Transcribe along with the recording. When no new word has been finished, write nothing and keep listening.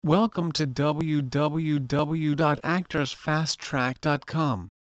Welcome to www.actorsfasttrack.com.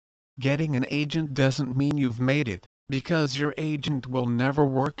 Getting an agent doesn't mean you've made it, because your agent will never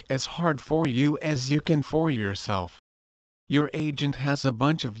work as hard for you as you can for yourself. Your agent has a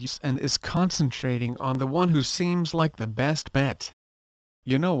bunch of use and is concentrating on the one who seems like the best bet.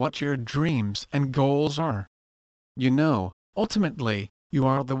 You know what your dreams and goals are. Ultimately, you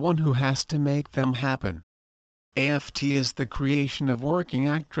are the one who has to make them happen. AFT is the creation of working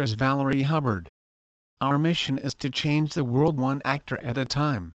actress Valerie Hubbard. Our mission is to change the world one actor at a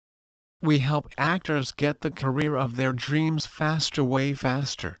time. We help actors get the career of their dreams way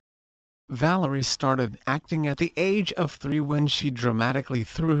faster. Valerie started acting at the age of 3 when she dramatically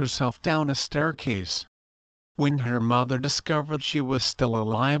threw herself down a staircase. When her mother discovered she was still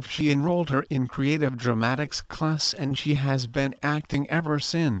alive, she enrolled her in creative dramatics class and she has been acting ever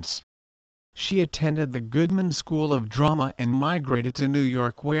since. She attended the Goodman School of Drama and migrated to New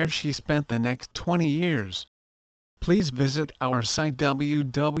York, where she spent the next 20 years. Please visit our site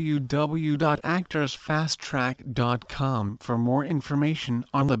www.actorsfasttrack.com for more information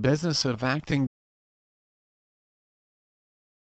on the business of acting.